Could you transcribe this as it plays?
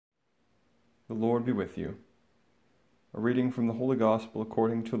The Lord be with you. A reading from the Holy Gospel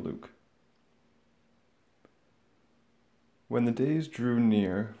according to Luke. When the days drew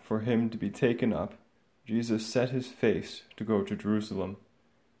near for him to be taken up, Jesus set his face to go to Jerusalem.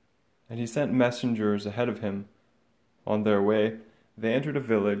 And he sent messengers ahead of him. On their way, they entered a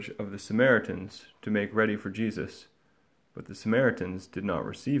village of the Samaritans to make ready for Jesus. But the Samaritans did not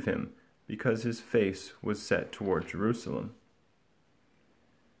receive him, because his face was set toward Jerusalem.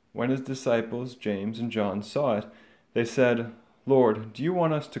 When his disciples, James and John, saw it, they said, "Lord, do you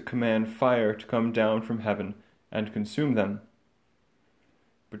want us to command fire to come down from heaven and consume them?"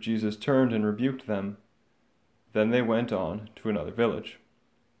 But Jesus turned and rebuked them. Then they went on to another village.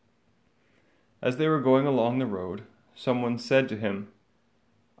 As they were going along the road, someone said to him,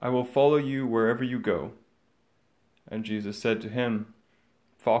 "I will follow you wherever you go." And Jesus said to him,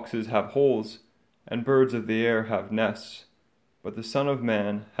 "Foxes have holes, and birds of the air have nests, but the Son of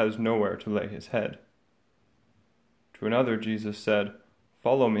Man has nowhere to lay his head." To another Jesus said,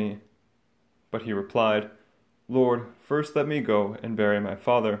 "Follow me." But he replied, "Lord, first let me go and bury my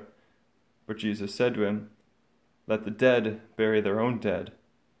father." But Jesus said to him, "Let the dead bury their own dead,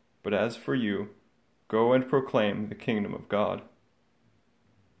 but as for you, go and proclaim the kingdom of God."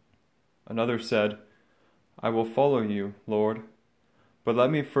 Another said, "I will follow you, Lord, but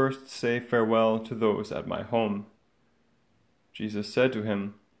let me first say farewell to those at my home." Jesus said to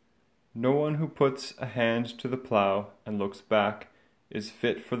him, "No one who puts a hand to the plow and looks back is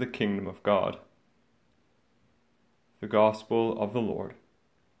fit for the kingdom of God." The Gospel of the Lord.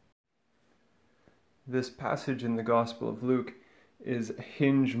 This passage in the Gospel of Luke is a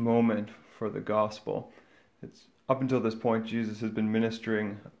hinge moment for the Gospel. It's up until this point, Jesus has been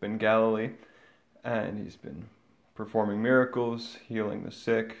ministering up in Galilee, and he's been performing miracles, healing the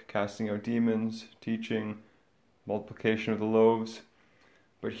sick, casting out demons, teaching, multiplication of the loaves.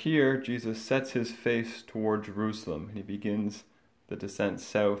 But here, Jesus sets his face toward Jerusalem, and he begins the descent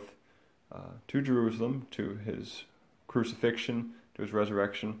south to Jerusalem, to his crucifixion, to his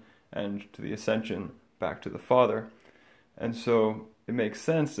resurrection, and to the ascension back to the Father. And so it makes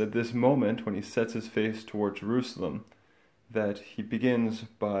sense at this moment, when he sets his face toward Jerusalem, that he begins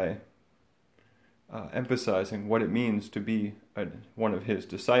by emphasizing what it means to be one of his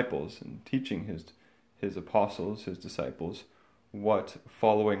disciples, and teaching his apostles, his disciples, what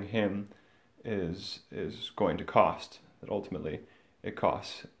following him is going to cost. That ultimately it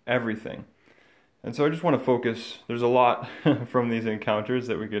costs everything. And so I just want to focus, there's a lot from these encounters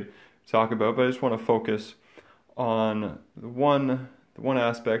that we could talk about, but I just want to focus on the one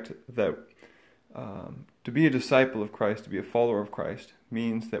aspect that to be a disciple of Christ, to be a follower of Christ,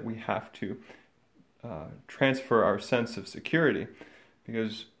 means that we have to transfer our sense of security.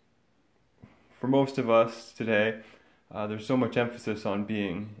 Because for most of us today, there's so much emphasis on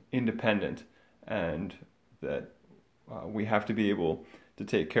being independent, and that we have to be able to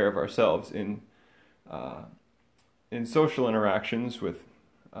take care of ourselves in social interactions with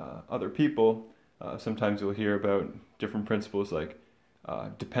other people. Sometimes you'll hear about different principles like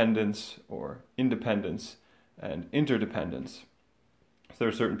dependence or independence and interdependence. So there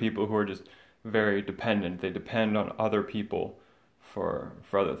are certain people who are just very dependent. They depend on other people for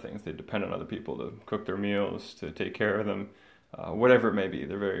other things. They depend on other people to cook their meals, to take care of them, whatever it may be.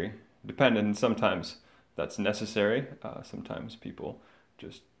 They're very dependent, and sometimes that's necessary. Sometimes people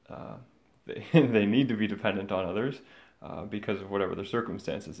just they need to be dependent on others because of whatever their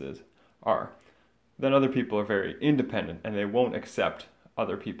circumstances are. Then other people are very independent, and they won't accept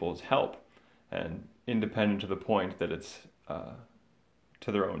other people's help, and independent to the point that it's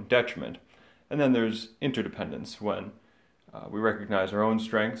to their own detriment. And then there's interdependence, when we recognize our own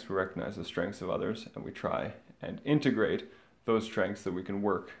strengths, we recognize the strengths of others, and we try and integrate those strengths that we can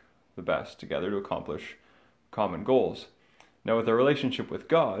work the best together to accomplish common goals. Now, with our relationship with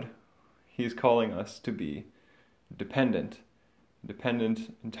God, He's calling us to be dependent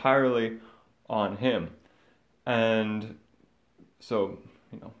entirely on Him. And so,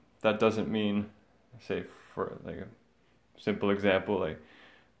 that doesn't mean, say, for like a simple example, like,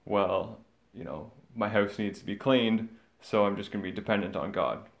 well, my house needs to be cleaned, so I'm just going to be dependent on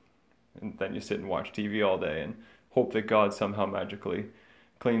God. And then you sit and watch TV all day and hope that God somehow magically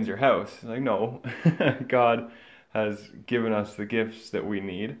cleans your house. Like, no, God has given us the gifts that we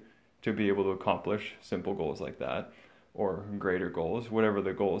need to be able to accomplish simple goals like that, or greater goals, whatever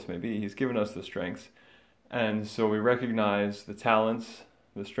the goals may be. He's given us the strengths. And so we recognize the talents,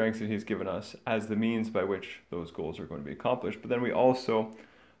 the strengths that He's given us as the means by which those goals are going to be accomplished. But then we also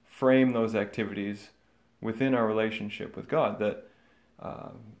frame those activities within our relationship with God. That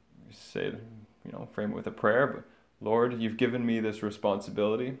frame it with a prayer. But Lord, you've given me this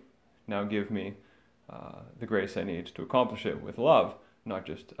responsibility now give me the grace I need to accomplish it with love, not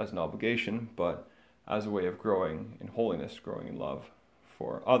just as an obligation, but as a way of growing in holiness, growing in love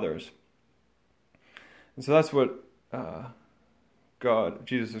for others. And so that's what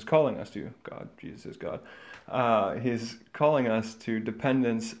Jesus is calling us to. Jesus is God. He's calling us to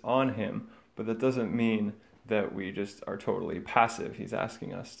dependence on him, but that doesn't mean that we just are totally passive. He's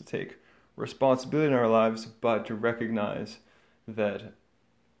asking us to take responsibility in our lives, but to recognize that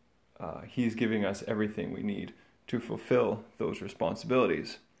he's giving us everything we need to fulfill those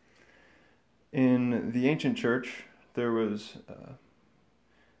responsibilities. In the ancient church, there was a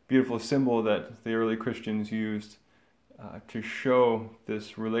beautiful symbol that the early Christians used to show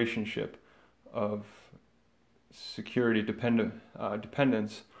this relationship of security,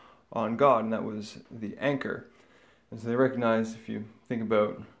 dependence on God, and that was the anchor. And so they recognized, if you think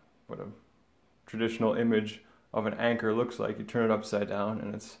about what a traditional image of an anchor looks like, you turn it upside down,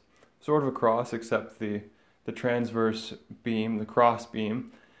 and it's sort of a cross, except the transverse beam, the cross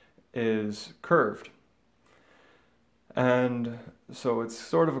beam, is curved. And so it's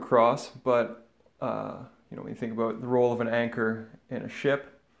sort of a cross, but when you think about the role of an anchor in a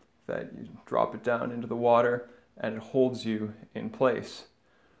ship, that you drop it down into the water and it holds you in place.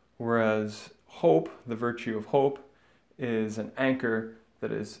 Whereas hope, the virtue of hope, is an anchor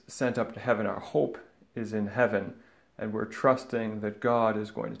that is sent up to heaven. Our hope is in heaven, and we're trusting that God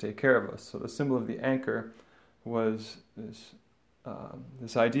is going to take care of us. So the symbol of the anchor was this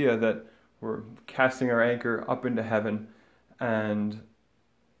idea that we're casting our anchor up into heaven, and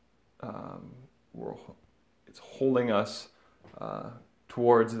it's holding us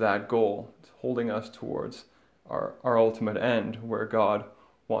towards that goal. It's holding us towards our ultimate end, where God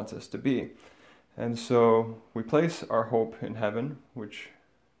wants us to be. And so we place our hope in heaven, which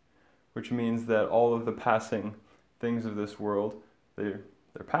means that all of the passing things of this world, they're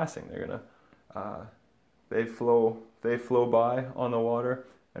passing. They're gonna they flow by on the water,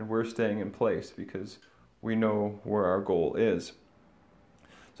 and we're staying in place because we know where our goal is.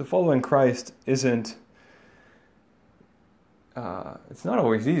 So following Christ isn't it's not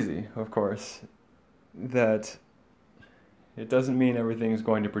always easy, of course. That it doesn't mean everything is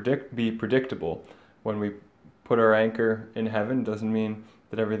going to be predictable. When we put our anchor in heaven, it doesn't mean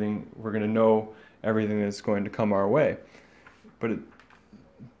that we're going to know everything that's going to come our way. But it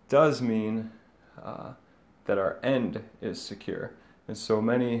does mean that our end is secure. And so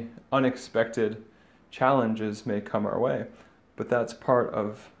many unexpected challenges may come our way. But that's part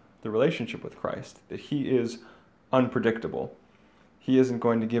of the relationship with Christ, that he is unpredictable. He isn't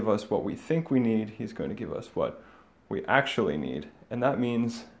going to give us what we think we need. He's going to give us what we actually need. And that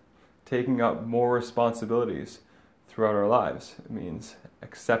means taking up more responsibilities throughout our lives. It means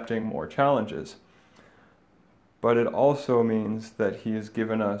accepting more challenges. But it also means that he has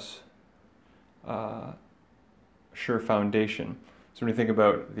given us a sure foundation. So when you think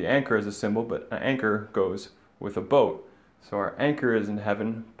about the anchor as a symbol, but an anchor goes with a boat. So our anchor is in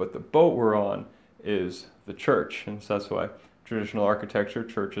heaven, but the boat we're on is the church. And so that's why traditional architecture,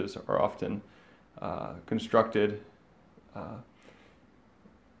 churches are often constructed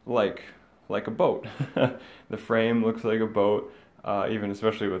like a boat. The frame looks like a boat, even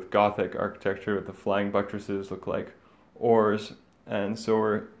especially with Gothic architecture, with the flying buttresses look like oars. And so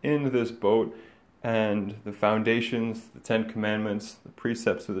we're in this boat, and the foundations, the Ten Commandments, the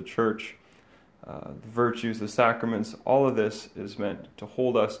precepts of the church, the virtues, the sacraments, all of this is meant to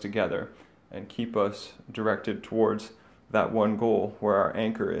hold us together and keep us directed towards that one goal where our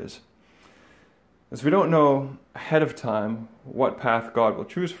anchor is. As we don't know ahead of time what path God will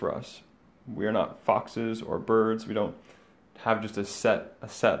choose for us. We are not foxes or birds. We don't have just a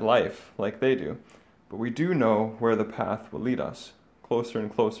set life like they do. But we do know where the path will lead us, closer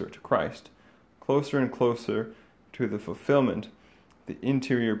and closer to Christ, closer and closer to the fulfillment, the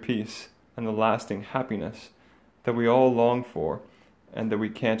interior peace, and the lasting happiness that we all long for and that we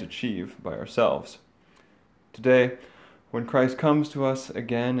can't achieve by ourselves. Today, when Christ comes to us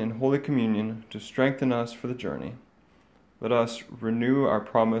again in Holy Communion to strengthen us for the journey, let us renew our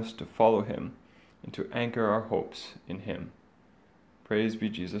promise to follow him and to anchor our hopes in him. Praise be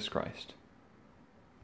Jesus Christ.